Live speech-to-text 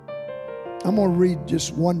I'm going to read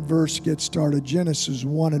just one verse, get started. Genesis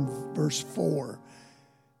 1 and verse 4.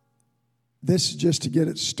 This is just to get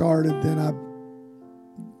it started. Then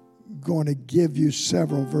I'm going to give you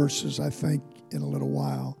several verses, I think, in a little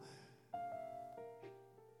while.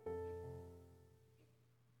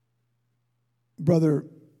 Brother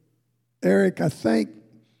Eric, I think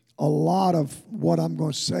a lot of what I'm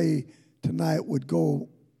going to say tonight would go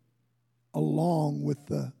along with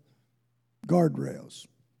the guardrails.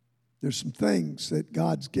 There's some things that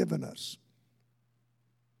God's given us.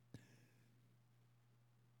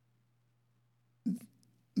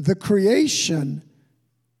 The creation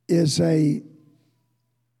is a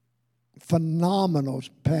phenomenal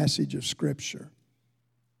passage of Scripture.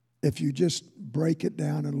 If you just break it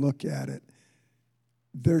down and look at it,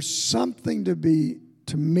 there's something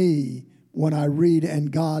to me when I read,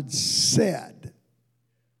 and God said.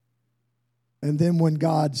 And then when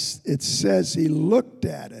it says he looked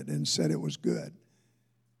at it and said it was good.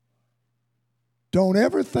 Don't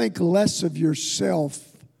ever think less of yourself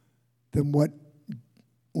than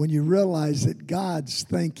when you realize that God's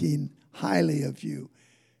thinking highly of you.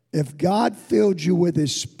 If God filled you with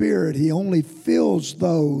his Spirit, he only fills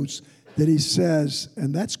those that he says,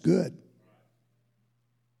 and that's good.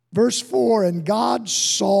 Verse 4, and God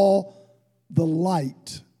saw the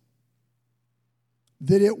light,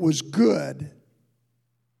 that it was good.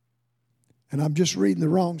 And I'm just reading the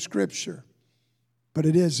wrong scripture, but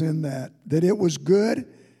it is in that it was good,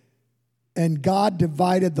 and God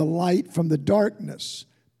divided the light from the darkness.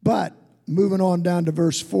 But moving on down to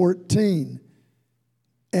verse 14,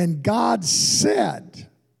 and God said,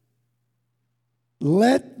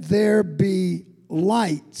 let there be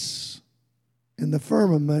lights in the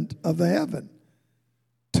firmament of the heaven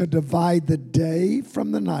to divide the day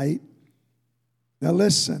from the night. Now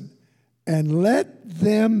listen, and let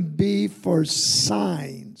them be for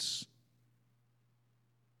signs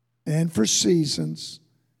and for seasons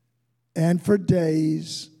and for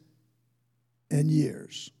days and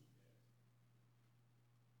years.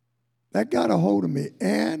 That got a hold of me.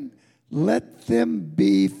 And let them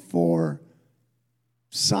be for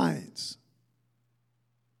signs.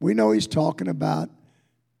 We know he's talking about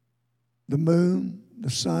the moon, the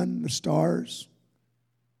sun, the stars,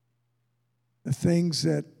 the things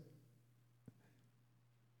that,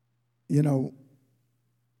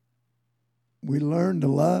 we learn to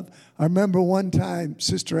love. I remember one time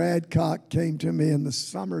Sister Adcock came to me in the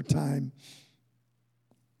summertime,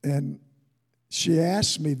 and she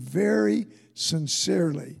asked me very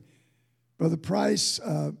sincerely, Brother Price,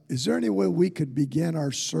 is there any way we could begin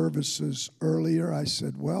our services earlier? I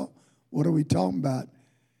said, well, what are we talking about?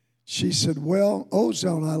 She said, well,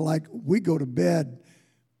 Ozell and I we go to bed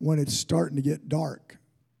when it's starting to get dark.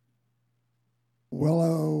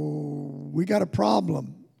 Well, we got a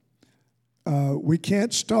problem. We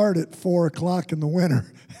can't start at 4 o'clock in the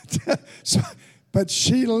winter. But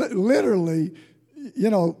she literally,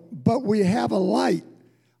 but we have a light.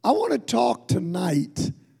 I want to talk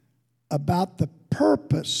tonight about the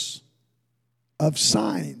purpose of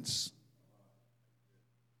signs.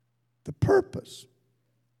 The purpose.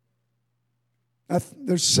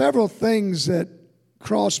 There's several things that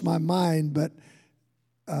cross my mind, but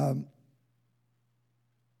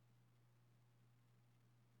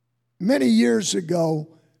many years ago,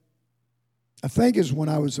 I think is when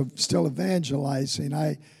I was still evangelizing,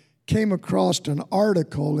 I came across an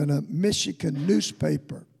article in a Michigan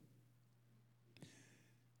newspaper.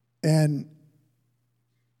 And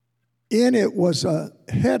in it was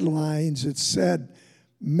headlines that said,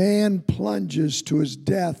 man plunges to his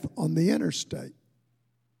death on the interstate.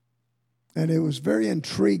 And it was very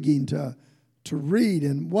intriguing to read.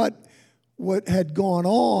 And what had gone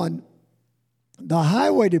on, the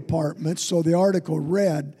highway department, so the article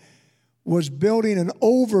read, was building an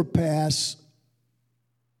overpass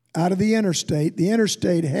out of the interstate. The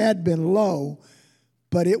interstate had been low,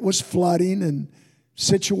 but it was flooding and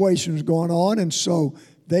situations going on. And so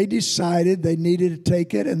they decided they needed to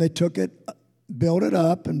take it, and they took it, built it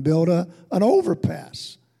up, and built an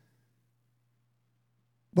overpass.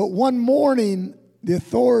 But one morning, the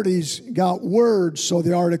authorities got word, so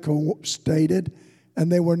the article stated,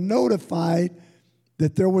 and they were notified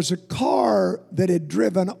that there was a car that had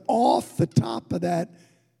driven off the top of that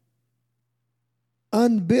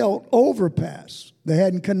unbuilt overpass. They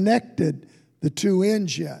hadn't connected the two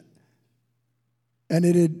ends yet. And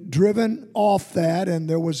it had driven off that, and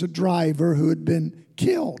there was a driver who had been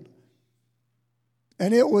killed.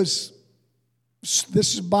 And this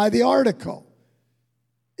is by the article.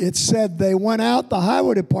 It said the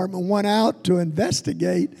highway department went out to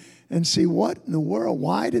investigate and see what in the world,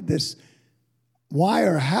 why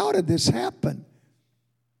or how did this happen?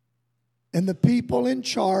 And the people in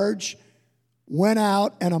charge went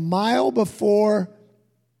out, and a mile before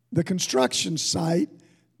the construction site,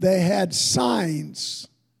 they had signs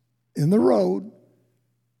in the road.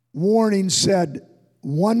 Warning said,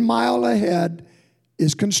 1 mile ahead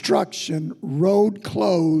is construction, road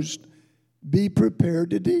closed, be prepared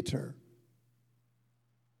to deter.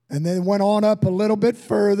 And they went on up a little bit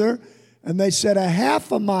further, and they said a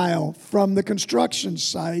half a mile from the construction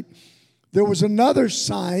site, there was another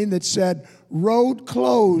sign that said, road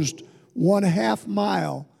closed 1/2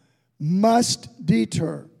 mile, must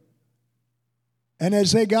deter. And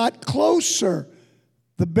as they got closer,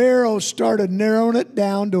 the barrels started narrowing it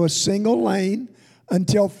down to a single lane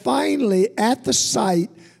until finally at the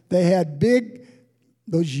site they had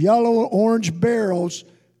those yellow orange barrels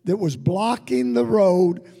that was blocking the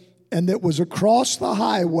road and that was across the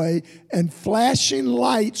highway, and flashing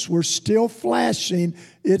lights were still flashing.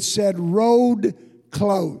 It said road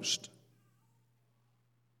closed.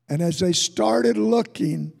 And as they started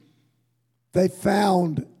looking, they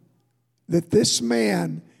found that this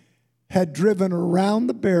man had driven around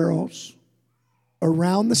the barrels,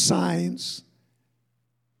 around the signs,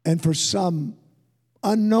 and for some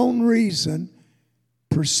unknown reason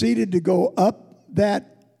proceeded to go up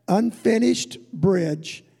that unfinished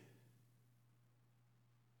bridge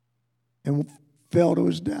and fell to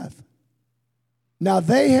his death. Now,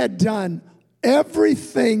 they had done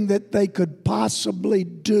everything that they could possibly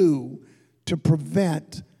do to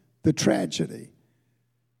prevent the tragedy.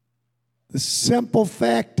 The simple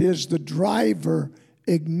fact is the driver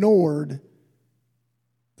ignored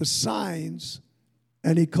the signs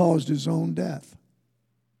and he caused his own death.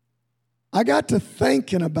 I got to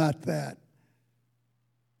thinking about that.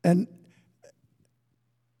 And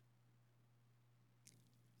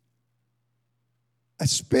I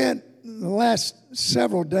spent the last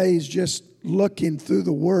several days just looking through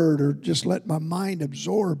the Word, or just let my mind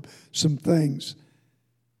absorb some things.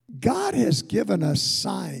 God has given us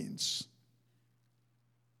signs.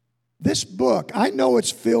 This book, I know it's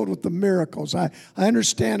filled with the miracles. I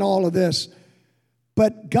understand all of this.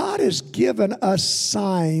 But God has given us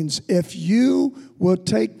signs if you will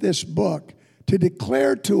take this book to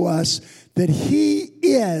declare to us that He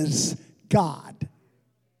is God.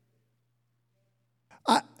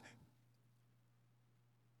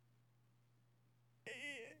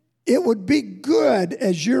 It would be good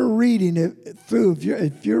as you're reading it through,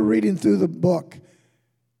 if you're reading through the book,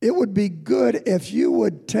 it would be good if you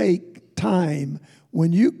would take time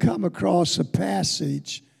when you come across a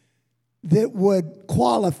passage that would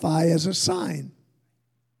qualify as a sign.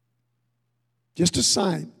 Just a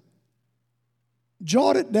sign.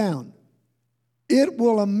 Jot it down. It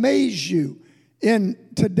will amaze you. In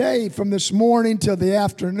today, from this morning till the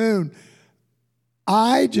afternoon,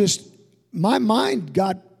 my mind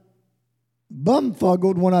got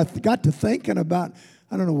bumfuggled when I got to thinking about,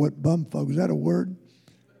 I don't know what bumfuggle, is that a word?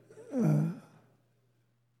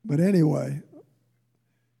 But anyway,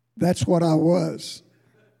 that's what I was.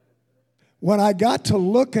 When I got to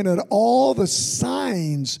looking at all the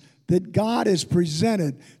signs that God has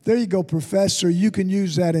presented, there you go, Professor, you can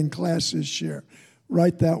use that in class this year.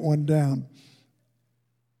 Write that one down.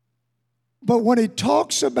 But when he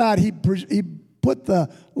talks about, he put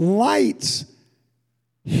the lights,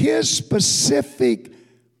 his specific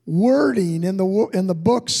wording in the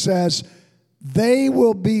book says, they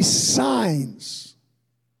will be signs.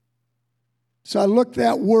 So I looked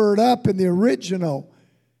that word up in the original.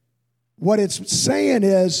 What it's saying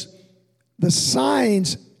is the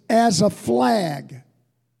signs as a flag,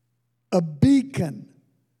 a beacon,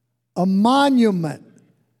 a monument,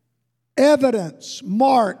 evidence,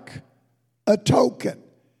 mark, a token.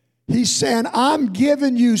 He's saying, I'm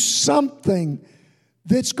giving you something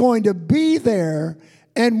that's going to be there.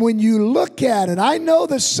 And when you look at it, I know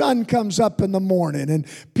the sun comes up in the morning and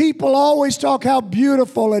people always talk how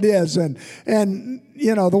beautiful it is. And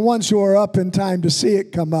you know, the ones who are up in time to see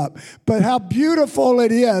it come up. But how beautiful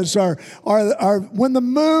it is, or when the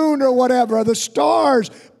moon or whatever, or the stars.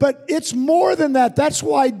 But it's more than that. That's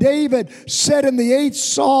why David said in the 8th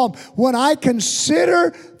Psalm, when I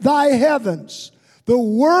consider thy heavens, the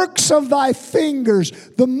works of thy fingers,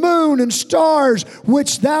 the moon and stars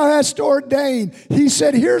which thou hast ordained. He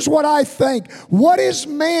said, here's what I think. What is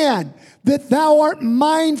man that thou art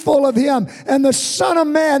mindful of him, and the Son of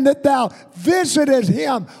Man that thou visited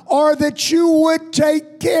him, or that you would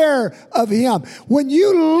take care of him? When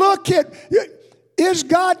you look at, Is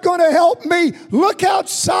God going to help me? Look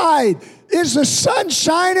outside. Is the sun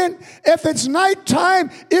shining? If it's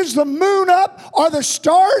nighttime, is the moon up? Are the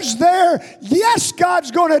stars there? Yes,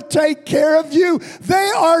 God's going to take care of you.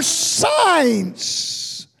 They are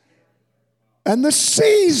signs. And the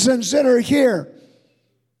seasons that are here.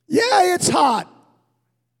 Yeah, it's hot.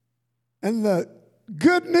 And the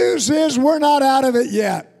good news is we're not out of it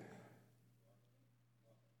yet.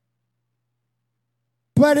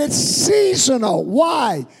 But it's seasonal.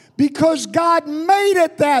 Why? Because God made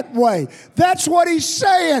it that way. That's what he's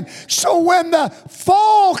saying. So when the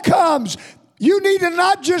fall comes, you need to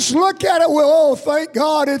not just look at it, well, oh, thank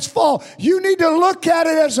God it's fall. You need to look at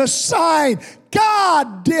it as a sign.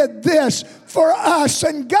 God did this for us,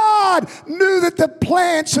 and God knew that the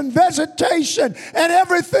plants and vegetation and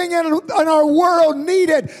everything in our world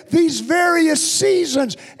needed these various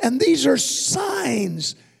seasons, and these are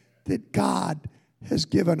signs that God has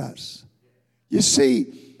given us. You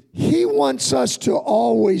see, he wants us to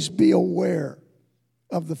always be aware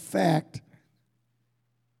of the fact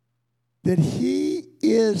that he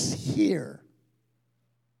is here.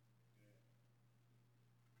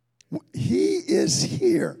 He is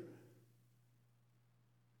here.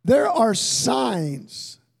 There are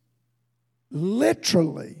signs,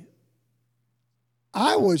 literally.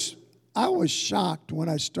 I was shocked when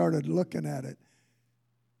I started looking at it.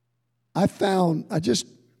 I just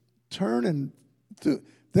turning through.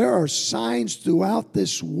 There are signs throughout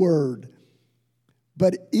this word.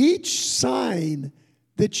 But each sign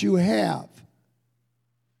that you have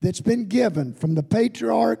that's been given from the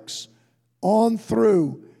patriarchs on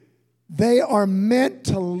through, they are meant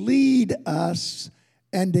to lead us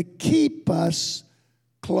and to keep us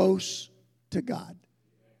close to God.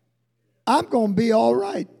 I'm going to be all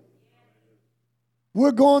right.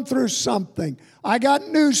 We're going through something. I got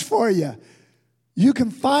news for you. You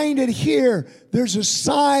can find it here. There's a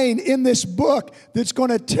sign in this book that's going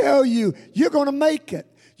to tell you you're going to make it.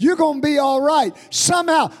 You're going to be all right.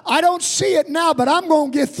 Somehow, I don't see it now, but I'm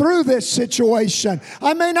going to get through this situation.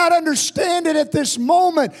 I may not understand it at this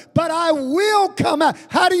moment, but I will come out.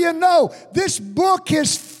 How do you know? This book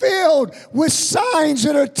is filled with signs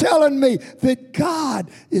that are telling me that God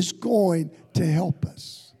is going to help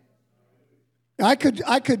us. I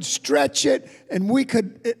could stretch it, and we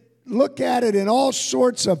could look at it in all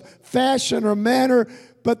sorts of fashion or manner,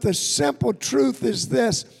 but the simple truth is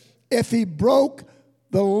this: if he broke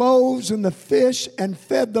the loaves and the fish and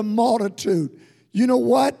fed the multitude, you know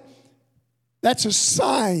what? That's a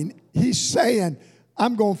sign. He's saying,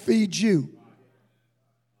 I'm going to feed you.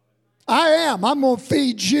 I am. I'm going to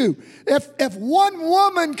feed you. If one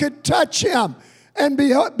woman could touch him and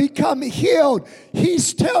become healed,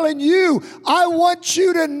 he's telling you, I want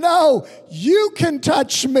you to know you can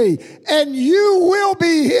touch me and you will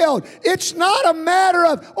be healed. It's not a matter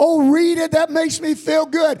of, oh, read it, that makes me feel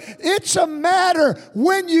good. It's a matter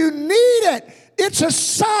when you need it. It's a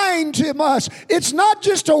sign to us. It's not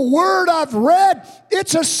just a word I've read.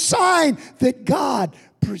 It's a sign that God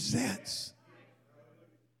presents.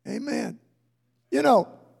 Amen. You know,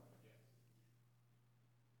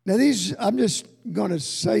 now I'm just going to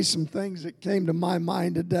say some things that came to my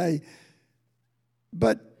mind today.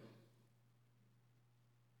 But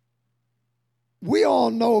we all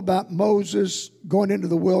know about Moses going into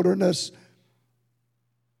the wilderness.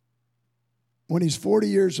 When he's 40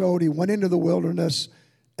 years old, he went into the wilderness,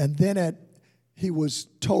 and then he was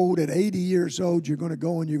told at 80 years old, you're going to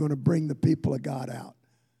go and you're going to bring the people of God out.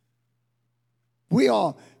 We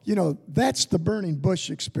all, that's the burning bush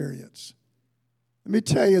experience. Let me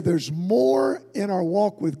tell you, there's more in our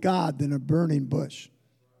walk with God than a burning bush.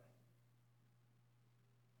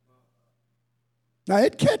 Now,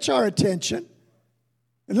 it'd catch our attention.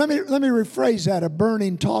 And let me rephrase that, a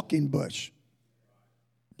burning talking bush.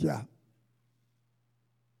 Yeah.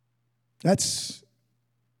 That's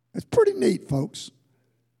pretty neat, folks.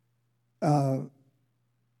 But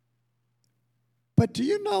do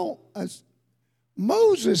you know,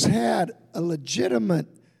 Moses had a legitimate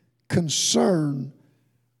concern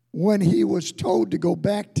when he was told to go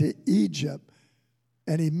back to Egypt,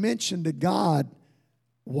 and he mentioned to God,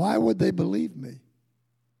 why would they believe me?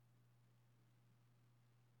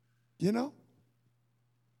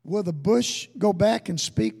 Will the bush go back and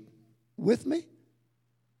speak with me?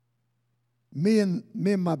 Me and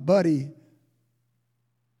my buddy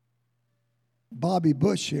Bobby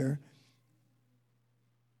Bush here,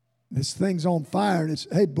 this thing's on fire, and it's,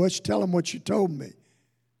 hey, Bush, tell him what you told me.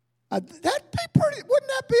 That'd be pretty,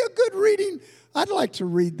 wouldn't that be a good reading? I'd like to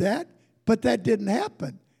read that, but that didn't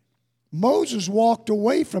happen. Moses walked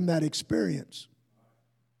away from that experience.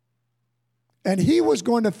 And he was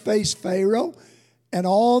going to face Pharaoh, and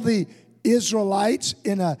all the Israelites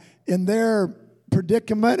in their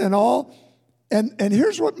predicament and all. And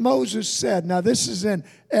here's what Moses said. Now, this is in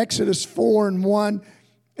Exodus 4:1,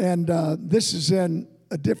 and this is in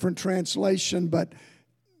a different translation, but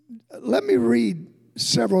let me read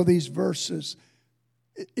several of these verses.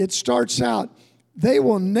 It starts out, "They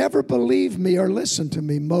will never believe me or listen to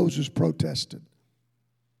me," Moses protested.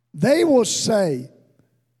 "They will say,"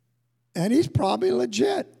 and he's probably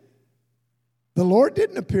legit, "The Lord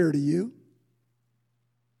didn't appear to you."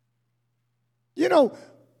 You know,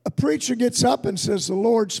 a preacher gets up and says, "The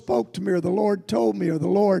Lord spoke to me," or "The Lord told me," or "The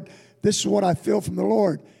Lord, this is what I feel from the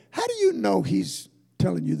Lord." How do you know he's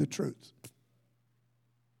telling you the truth?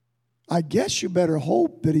 I guess you better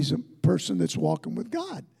hope that he's a person that's walking with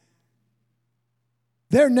God.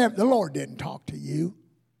 The Lord didn't talk to you.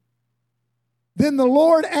 Then the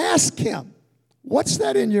Lord asked him, "What's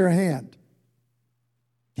that in your hand?"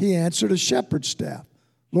 He answered, "A shepherd's staff."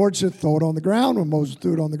 Lord said, "Throw it on the ground." When Moses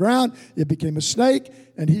threw it on the ground, it became a snake,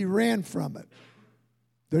 and he ran from it.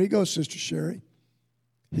 There you go, Sister Sherry.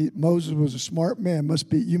 Moses was a smart man.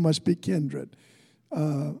 You must be kindred.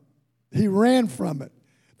 He ran from it.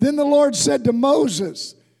 Then the Lord said to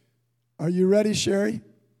Moses, are you ready, Sherry?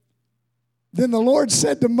 Then the Lord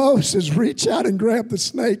said to Moses, "Reach out and grab the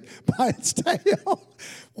snake by its tail."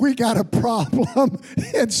 We got a problem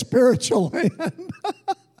in spiritual land.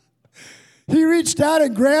 He reached out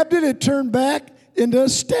and grabbed it. It turned back into a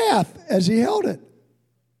staff as he held it.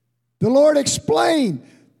 The Lord explained,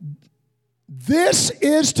 "This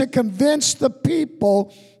is to convince the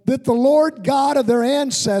people that the Lord God of their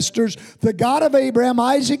ancestors, the God of Abraham,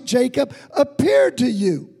 Isaac, Jacob, appeared to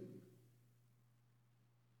you."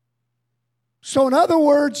 So in other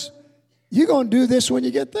words, you're going to do this when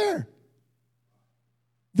you get there.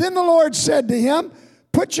 Then the Lord said to him,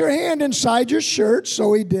 "Put your hand inside your shirt."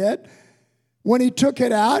 So he did. When he took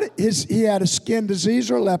it out, he had a skin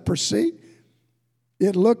disease or leprosy.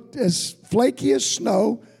 It looked as flaky as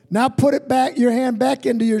snow. "Now put your hand back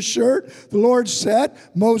into your shirt," the Lord said.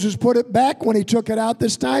 Moses put it back. When he took it out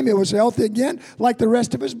this time, it was healthy again, like the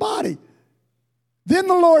rest of his body. Then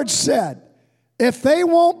the Lord said, "If they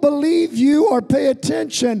won't believe you or pay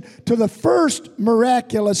attention to the first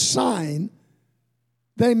miraculous sign,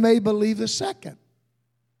 they may believe the second."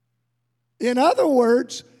 In other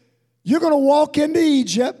words, you're going to walk into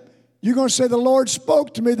Egypt. You're going to say, "The Lord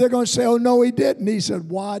spoke to me." They're going to say, "Oh, no, he didn't." He said,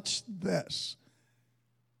 "Watch this.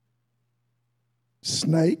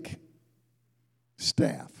 Snake,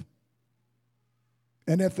 staff."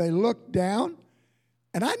 And if they look down,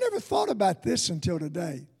 and I never thought about this until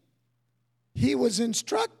today, he was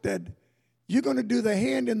instructed, you're going to do the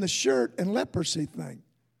hand in the shirt and leprosy thing.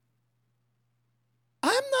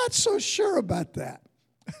 I'm not so sure about that.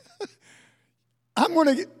 I'm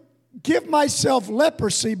going to give myself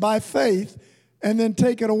leprosy by faith and then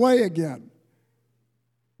take it away again.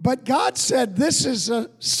 But God said this is a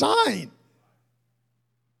sign.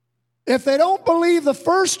 If they don't believe the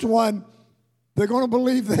first one, they're going to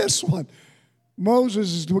believe this one.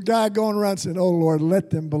 Moses is the guy going around saying, "Oh, Lord, let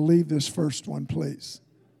them believe this first one, please."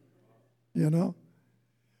 You know?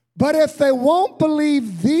 But if they won't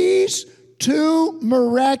believe these two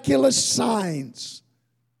miraculous signs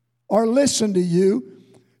or listen to you,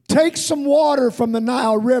 take some water from the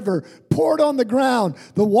Nile River, pour it on the ground.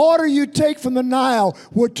 The water you take from the Nile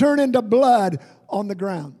will turn into blood on the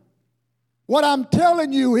ground. What I'm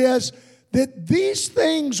telling you is that these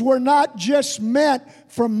things were not just meant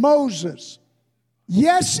for Moses.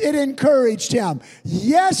 Yes, it encouraged him.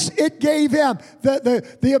 Yes, it gave him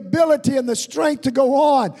the ability and the strength to go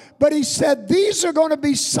on. But he said, these are going to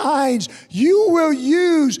be signs you will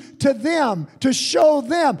use to them, to show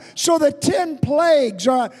them. So the 10 plagues,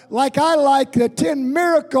 are like the 10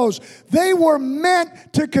 miracles, they were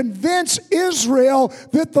meant to convince Israel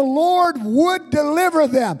that the Lord would deliver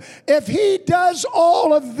them. If he does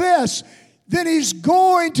all of this, then he's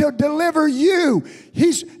going to deliver you.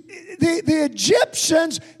 The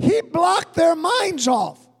Egyptians, he blocked their minds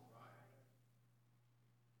off.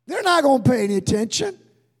 They're not going to pay any attention.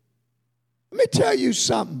 Let me tell you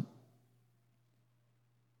something.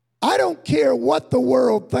 I don't care what the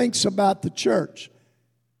world thinks about the church.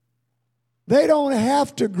 They don't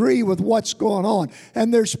have to agree with what's going on.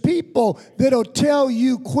 And there's people that'll tell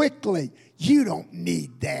you quickly, you don't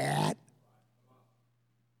need that.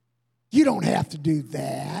 You don't have to do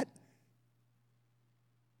that.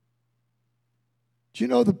 Do you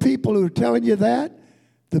know the people who are telling you that?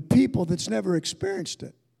 The people that's never experienced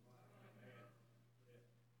it.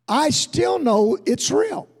 I still know it's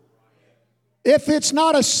real. If it's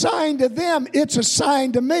not a sign to them, it's a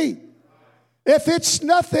sign to me. If it's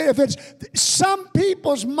nothing, if it's some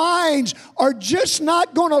people's minds are just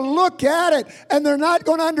not going to look at it and they're not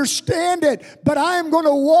going to understand it, but I am going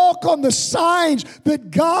to walk on the signs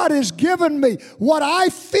that God has given me. What I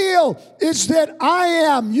feel is that I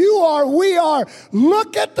am, you are, we are.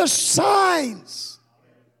 Look at the signs.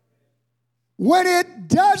 When it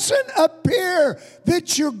doesn't appear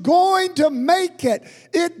that you're going to make it,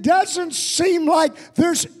 it doesn't seem like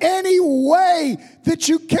there's any way that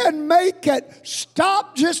you can make it.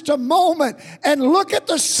 Stop just a moment and look at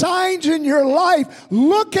the signs in your life.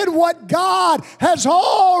 Look at what God has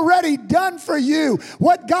already done for you,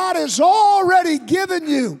 what God has already given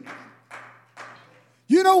you.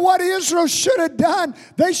 You know what Israel should have done?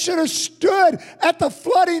 They should have stood at the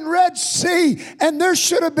flooding Red Sea, and there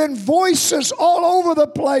should have been voices all over the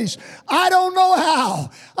place. I don't know how.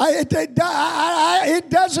 It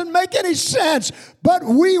doesn't make any sense, but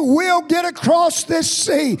we will get across this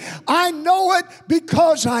sea. I know it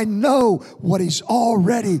because I know what He's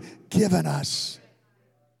already given us.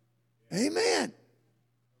 Amen.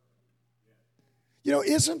 You know,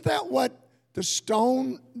 isn't that what the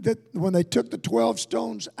stone that when they took the 12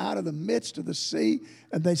 stones out of the midst of the sea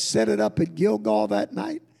and they set it up at Gilgal that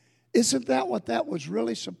night? Isn't that what that was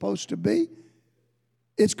really supposed to be?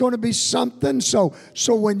 It's going to be something. So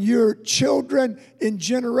when your children in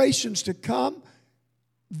generations to come,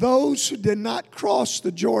 those who did not cross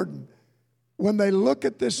the Jordan, when they look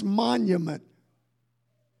at this monument,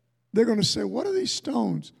 they're going to say, what are these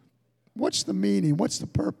stones? What's the meaning? What's the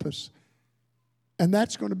purpose? And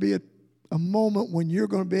that's going to be a moment when you're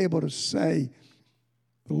going to be able to say,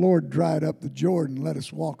 the Lord dried up the Jordan, let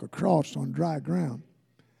us walk across on dry ground.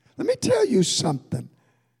 Let me tell you something.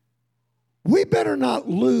 We better not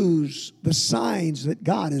lose the signs that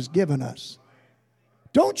God has given us.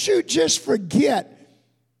 Don't you just forget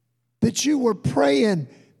that you were praying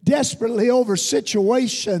desperately over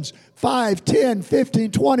situations 5, 10, 15,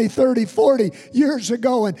 20, 30, 40 years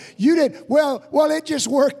ago, and you did, well, it just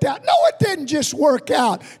worked out. No, it didn't just work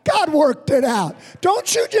out. God worked it out.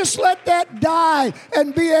 Don't you just let that die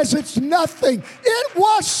and be as it's nothing. It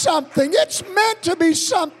was something. It's meant to be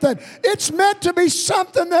something. It's meant to be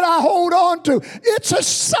something that I hold on to. It's a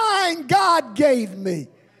sign God gave me.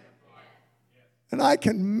 And I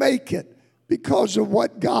can make it because of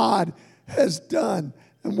what God has done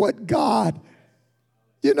and what God,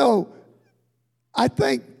 you know, I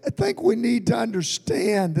think we need to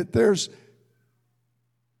understand that there's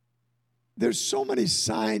so many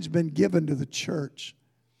signs been given to the church.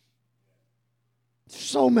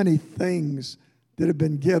 So many things that have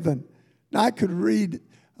been given. Now I could read,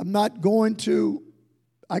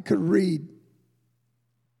 I could read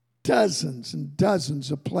dozens and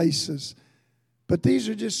dozens of places. But these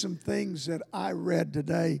are just some things that I read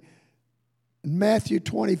today. In Matthew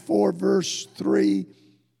 24, verse 3,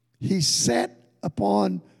 He sat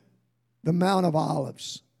upon the Mount of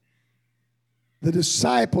Olives. The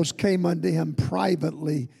disciples came unto Him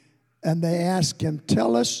privately, and they asked Him,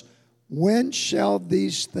 tell us, when shall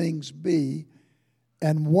these things be,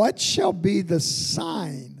 and what shall be the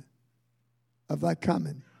sign of Thy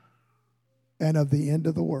coming and of the end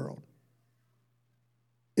of the world?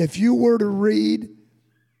 If you were to read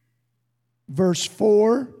verse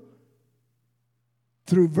 4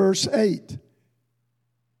 through verse 8,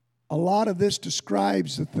 a lot of this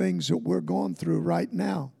describes the things that we're going through right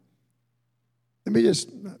now.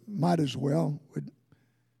 Might as well.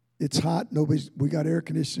 It's hot. We got air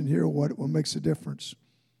conditioning here. What makes a difference?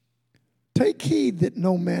 Take heed that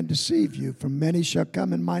no man deceive you. For many shall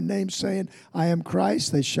come in my name, saying, I am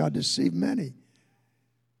Christ. They shall deceive many.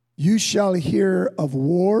 You shall hear of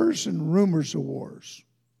wars and rumors of wars.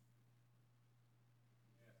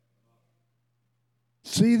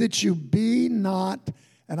 See that you be not,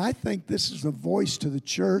 and I think this is the voice to the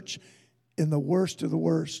church in the worst of the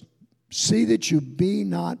worst. See that you be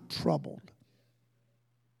not troubled.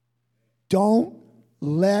 Don't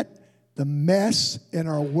let the mess in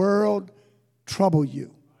our world trouble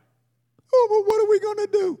you. Oh, but what are we going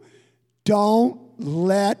to do? Don't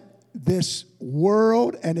let this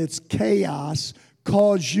world and its chaos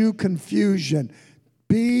cause you confusion.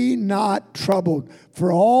 Be not troubled,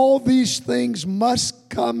 for all these things must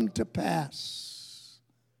come to pass.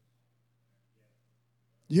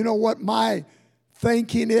 You know what my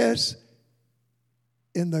thinking is?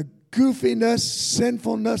 In the goofiness,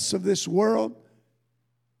 sinfulness of this world,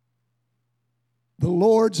 the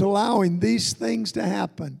Lord's allowing these things to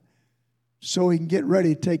happen so He can get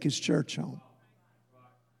ready to take His church home.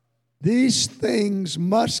 These things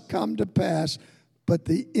must come to pass, but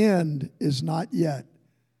the end is not yet.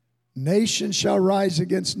 Nation shall rise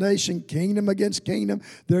against nation, kingdom against kingdom.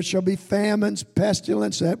 There shall be famines,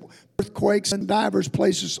 pestilence, earthquakes in divers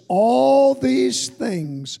places. All these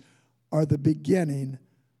things are the beginning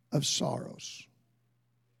of sorrows.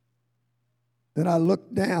 Then I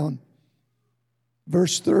looked down,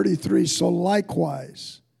 verse 33, so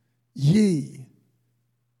likewise, ye,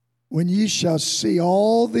 when ye shall see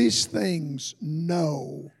all these things,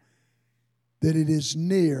 know that it is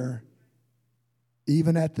near,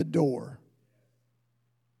 even at the door.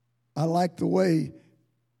 I like the way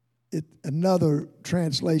another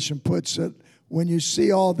translation puts it. When you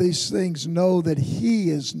see all these things, know that He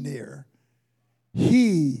is near.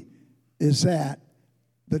 He is at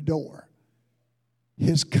the door.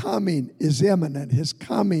 His coming is imminent. His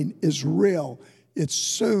coming is real. It's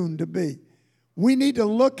soon to be. We need to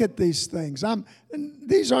look at these things.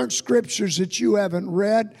 These aren't scriptures that you haven't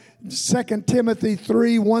read. 2 Timothy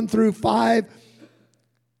 3, 1 through 5.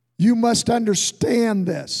 You must understand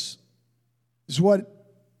this, is what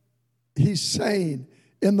he's saying.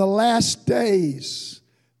 In the last days,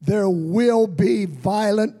 there will be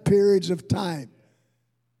violent periods of time.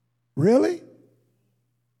 Really?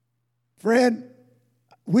 Friend,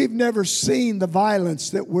 we've never seen the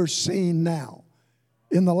violence that we're seeing now.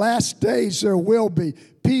 In the last days, there will be.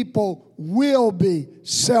 People will be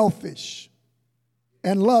selfish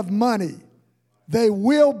and love money. They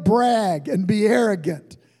will brag and be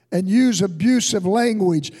arrogant and use abusive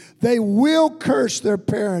language. They will curse their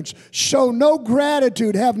parents, show no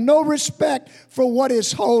gratitude, have no respect for what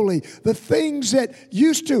is holy. The things that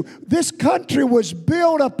this country was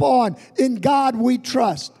built upon, in God we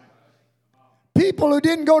trust. People who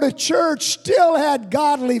didn't go to church still had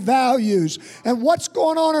godly values. And what's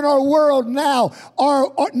going on in our world now, are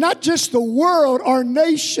not just the world, our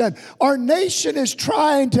nation. Our nation is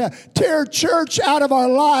trying to tear church out of our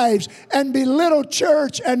lives and belittle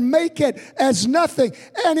church and make it as nothing.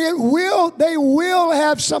 And they will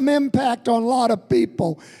have some impact on a lot of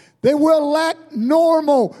people. They will lack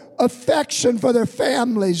normal affection for their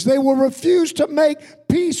families. They will refuse to make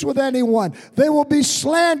peace with anyone. They will be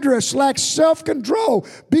slanderous, lack self-control,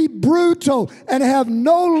 be brutal, and have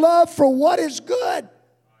no love for what is good.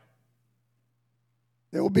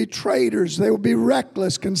 They will be traitors. They will be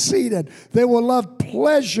reckless, conceited. They will love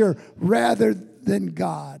pleasure rather than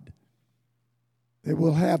God. They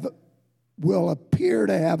will appear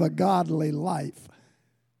to have a godly life,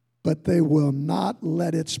 but they will not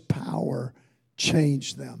let its power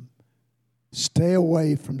change them. Stay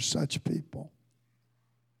away from such people.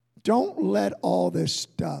 Don't let all this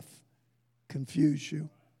stuff confuse you.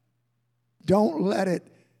 Don't let it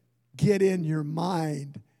get in your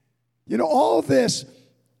mind. You know, all this,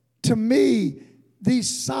 to me, these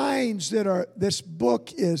signs that this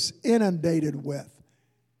book is inundated with,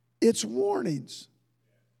 it's warnings.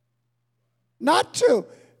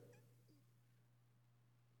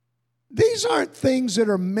 These aren't things that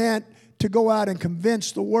are meant to go out and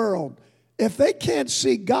convince the world. If they can't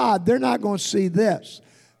see God, they're not going to see this.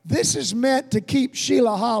 This is meant to keep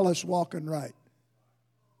Sheila Hollis walking right.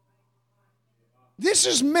 This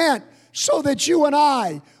is meant so that you and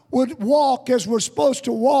I would walk as we're supposed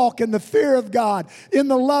to walk, in the fear of God, in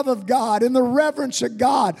the love of God, in the reverence of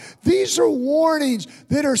God. These are warnings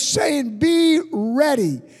that are saying, be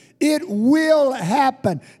ready. It will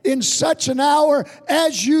happen in such an hour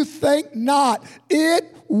as you think not.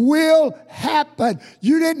 It will happen.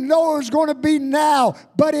 You didn't know it was going to be now,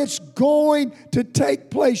 but it's going to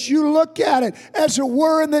take place. You look at it as it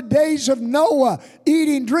were in the days of Noah,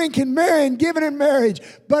 eating, drinking, marrying, giving in marriage.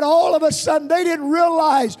 But all of a sudden, they didn't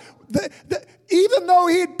realize that even though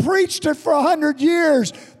he had preached it for 100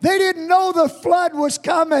 years, they didn't know the flood was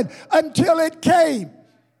coming until it came.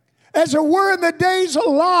 As it were in the days of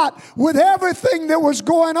Lot, with everything that was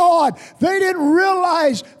going on, they didn't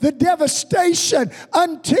realize the devastation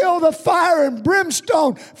until the fire and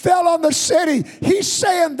brimstone fell on the city. He's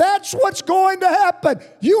saying that's what's going to happen.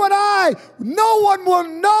 You and I, no one will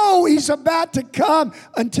know he's about to come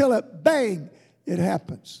until it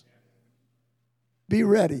happens. Be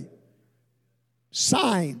ready.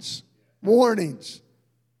 Signs, warnings.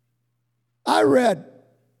 I read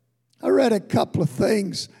a couple of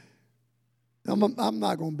things. I'm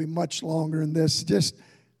not going to be much longer in this. Just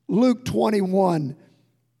Luke 21,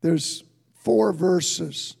 there's 4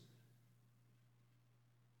 verses.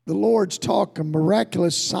 The Lord's talking,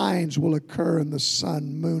 miraculous signs will occur in the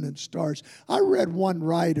sun, moon, and stars. I read one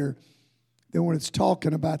writer that when it's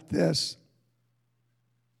talking about this,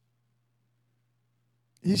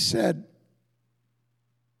 he said,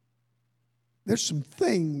 there's some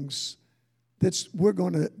things that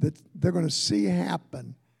they're going to see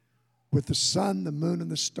happen with the sun, the moon,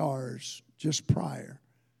 and the stars just prior.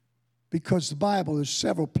 Because the Bible, there's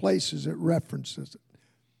several places it references it.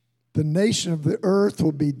 The nation of the earth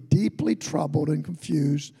will be deeply troubled and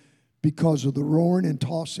confused because of the roaring and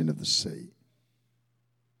tossing of the sea.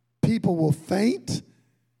 People will faint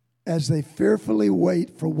as they fearfully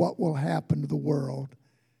wait for what will happen to the world.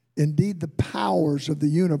 Indeed, the powers of the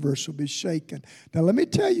universe will be shaken. Now, let me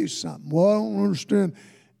tell you something. Well, I don't understand.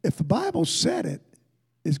 If the Bible said it,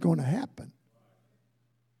 it's going to happen.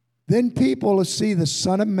 Then people will see the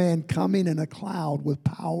Son of Man coming in a cloud with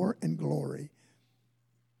power and glory.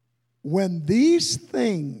 When these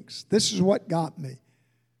things, this is what got me,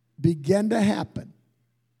 begin to happen,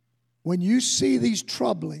 when you see these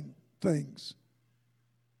troubling things,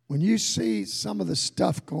 when you see some of the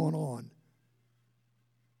stuff going on,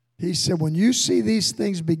 he said, when you see these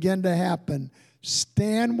things begin to happen,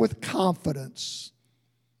 stand with confidence.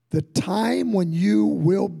 The time when you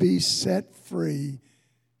will be set free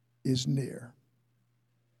is near.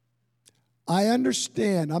 I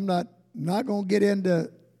understand. I'm not going to get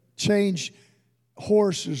into change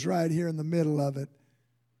horses right here in the middle of it.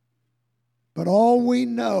 But all we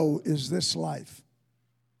know is this life.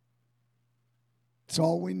 It's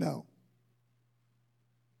all we know.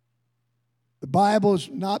 The Bible's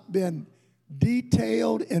not been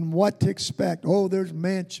detailed in what to expect. Oh, there's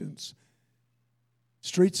mansions,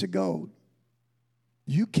 streets of gold.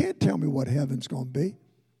 You can't tell me what heaven's going to be.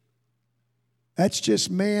 That's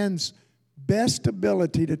just man's best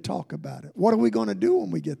ability to talk about it. What are we going to do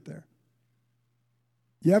when we get there?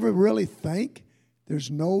 You ever really think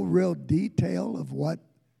there's no real detail of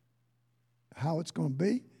how it's going to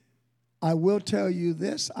be? I will tell you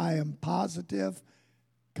this, I am positive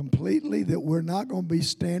completely that we're not going to be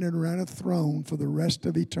standing around a throne for the rest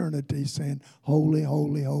of eternity saying, holy,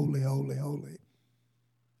 holy, holy, holy, holy.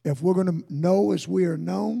 If we're going to know as we are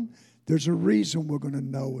known, there's a reason we're going to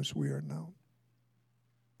know as we are known.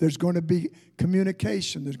 There's going to be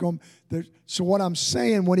communication. So what I'm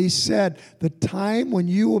saying when he said, the time when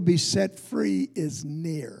you will be set free is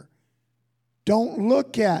near. Don't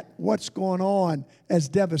look at what's going on as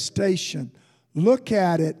devastation. Look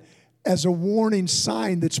at it as a warning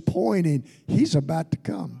sign that's pointing, he's about to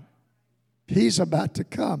come. He's about to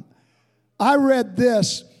come. I read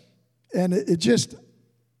this, and I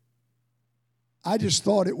just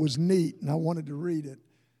thought it was neat, and I wanted to read it.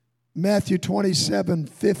 Matthew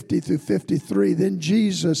 27:50-53. Then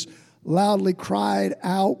Jesus loudly cried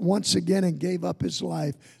out once again and gave up his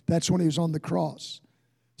life. That's when he was on the cross.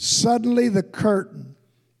 Suddenly the curtain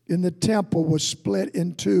in the temple was split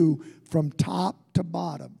in two from top to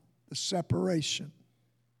bottom, the separation.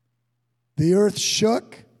 The earth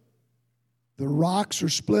shook. The rocks were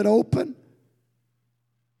split open.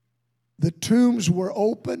 The tombs were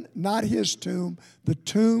opened, not his tomb. The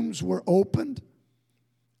tombs were opened.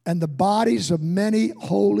 And the bodies of many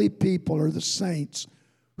holy people, or the saints,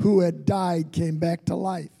 who had died came back to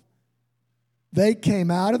life. They came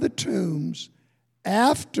out of the tombs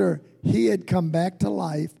after he had come back to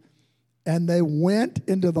life, and they went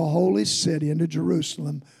into the holy city, into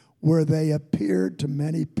Jerusalem, where they appeared to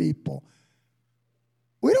many people.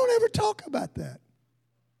 We don't ever talk about that.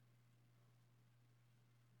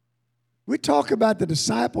 We talk about the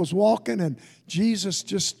disciples walking and Jesus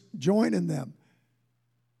just joining them.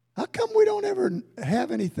 How come we don't ever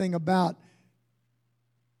have anything about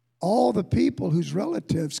all the people whose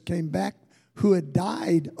relatives came back who had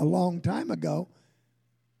died a long time ago?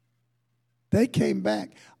 They came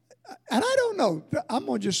back. And I don't know. I'm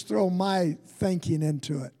going to just throw my thinking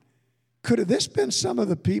into it. Could have this been some of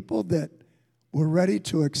the people that were ready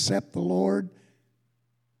to accept the Lord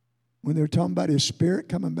when they were talking about his spirit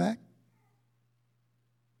coming back?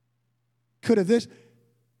 Could have this...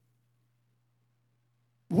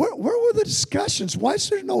 Where were the discussions? Why is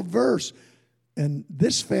there no verse? And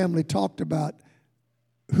this family talked about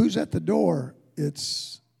who's at the door.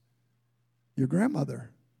 It's your grandmother.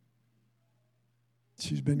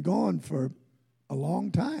 She's been gone for a long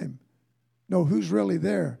time. No, who's really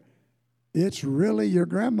there? It's really your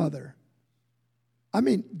grandmother. I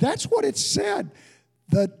mean, that's what it said.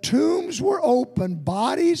 The tombs were open.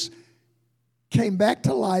 Bodies came back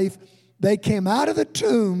to life. They came out of the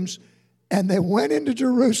tombs. And they went into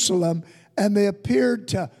Jerusalem, and they appeared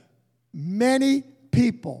to many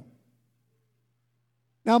people.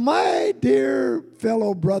 Now, my dear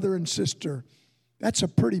fellow brother and sister, that's a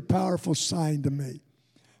pretty powerful sign to me.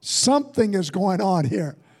 Something is going on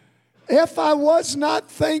here. If I was not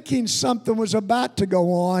thinking something was about to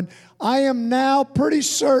go on, I am now pretty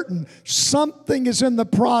certain something is in the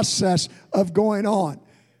process of going on.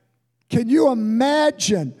 Can you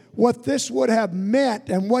imagine what this would have meant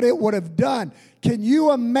and what it would have done. Can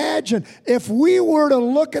you imagine if we were to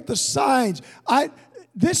look at the signs?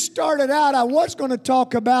 This started out, I was going to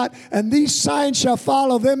talk about, and these signs shall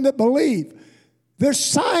follow them that believe. There's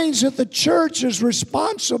signs that the church is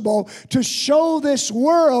responsible to show this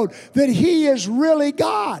world that He is really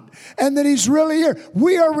God and that He's really here.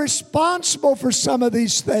 We are responsible for some of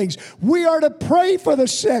these things. We are to pray for the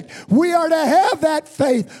sick. We are to have that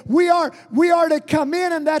faith. We are to come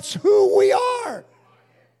in, and that's who we are.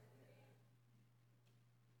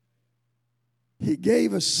 He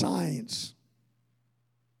gave us signs.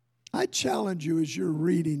 I challenge you as you're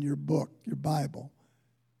reading your book, your Bible,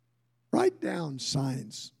 write down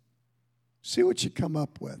signs. See what you come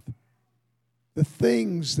up with. The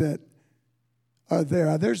things that are there.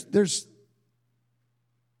 You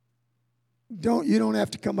don't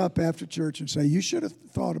have to come up after church and say, you should have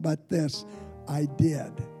thought about this. I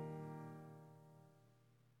did.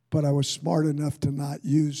 But I was smart enough to not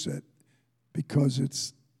use it because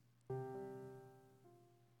it's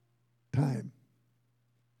time.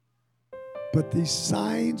 But these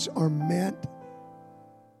signs are meant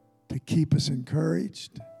to keep us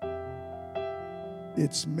encouraged.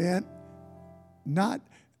 It's meant not,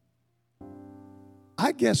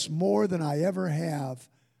 I guess more than I ever have,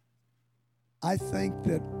 I think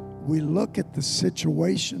that we look at the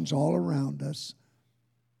situations all around us,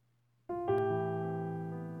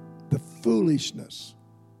 the foolishness,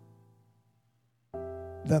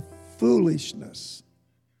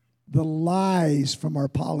 the lies from our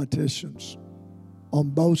politicians on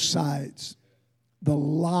both sides. The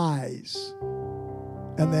lies.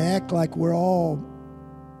 And they act like we're all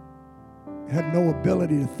have no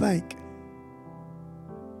ability to think.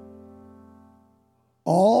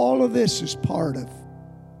 All of this is part of,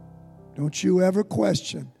 don't you ever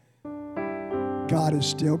question, God is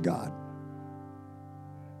still God.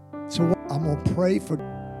 So I'm going to pray for,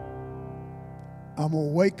 I'm going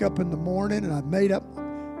to wake up in the morning and I've made up,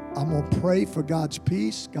 I'm going to pray for God's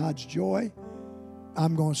peace, God's joy.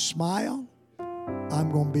 I'm going to smile.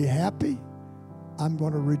 I'm going to be happy. I'm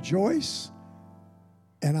going to rejoice.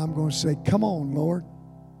 And I'm going to say, come on, Lord.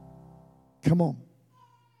 Come on.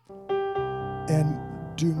 And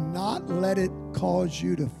do not let it cause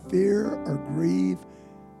you to fear or grieve.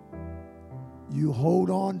 You hold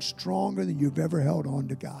on stronger than you've ever held on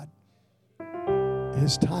to God.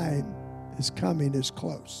 His time is coming, is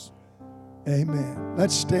close. Amen.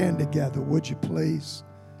 Let's stand together, would you please?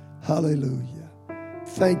 Hallelujah.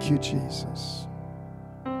 Thank you, Jesus.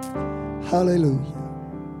 Hallelujah.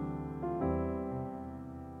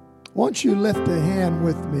 Won't you lift a hand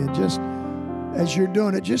with me and just, as you're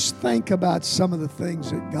doing it, just think about some of the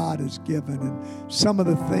things that God has given and some of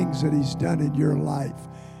the things that He's done in your life.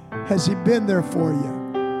 Has He been there for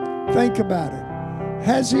you? Think about it.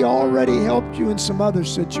 Has He already helped you in some other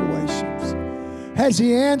situations? Has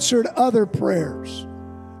He answered other prayers?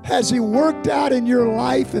 Has He worked out in your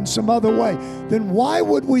life in some other way? Then why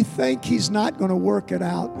would we think He's not going to work it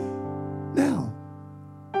out now?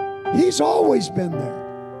 He's always been there.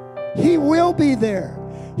 He will be there.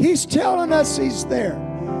 He's telling us He's there.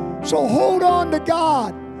 So hold on to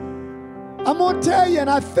God. I'm going to tell you, and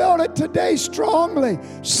I felt it today strongly,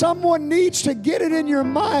 someone needs to get it in your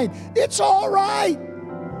mind. It's all right.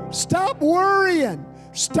 Stop worrying.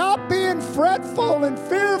 Stop being fretful and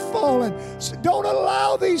fearful, and don't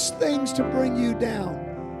allow these things to bring you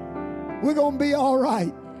down. We're going to be all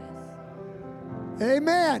right.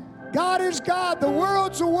 Amen. God is God. The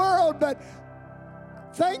world's a world, but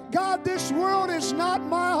thank God this world is not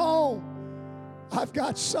my home. I've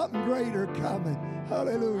got something greater coming.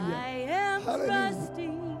 Hallelujah. I am Hallelujah.